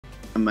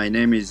My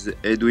name is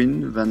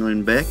Edwin Van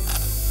Ruymbeke.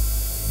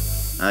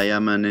 I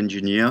am an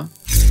engineer,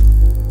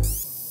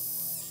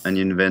 an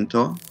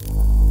inventor.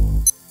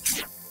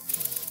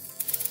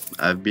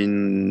 I've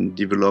been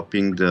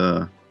developing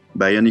the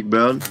Bionic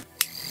bird.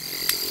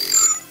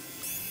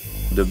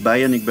 The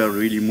Bionic bird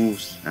really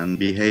moves and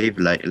behaves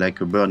like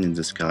a bird in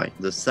the sky.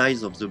 The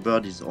size of the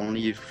bird is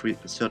only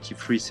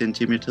 33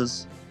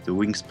 centimeters, the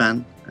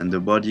wingspan, and the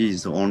body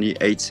is only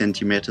 8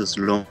 centimeters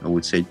long, I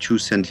would say 2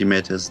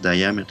 centimeters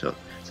diameter.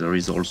 There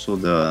is also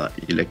the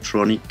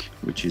electronic,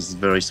 which is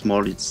very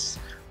small. It's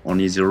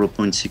only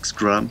 0.6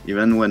 gram.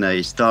 Even when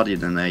I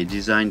started and I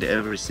designed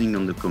everything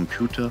on the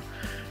computer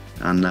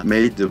and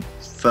made the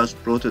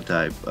first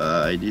prototype,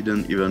 I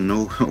didn't even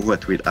know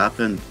what will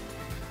happen.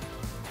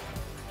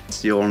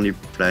 It's the only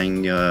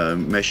flying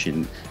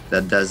machine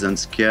that doesn't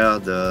scare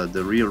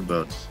the real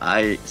birds.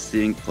 I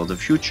think for the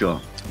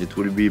future it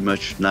will be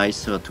much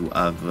nicer to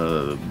have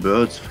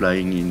birds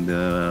flying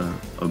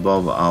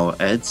above our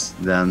heads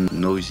than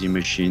noisy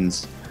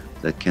machines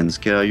that can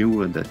scare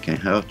you and that can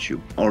hurt you.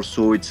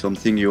 Also, it's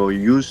something you're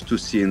used to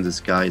see in the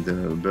sky, the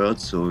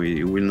birds, so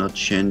it will not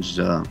change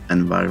the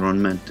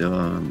environment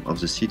of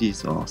the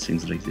cities or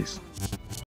things like this.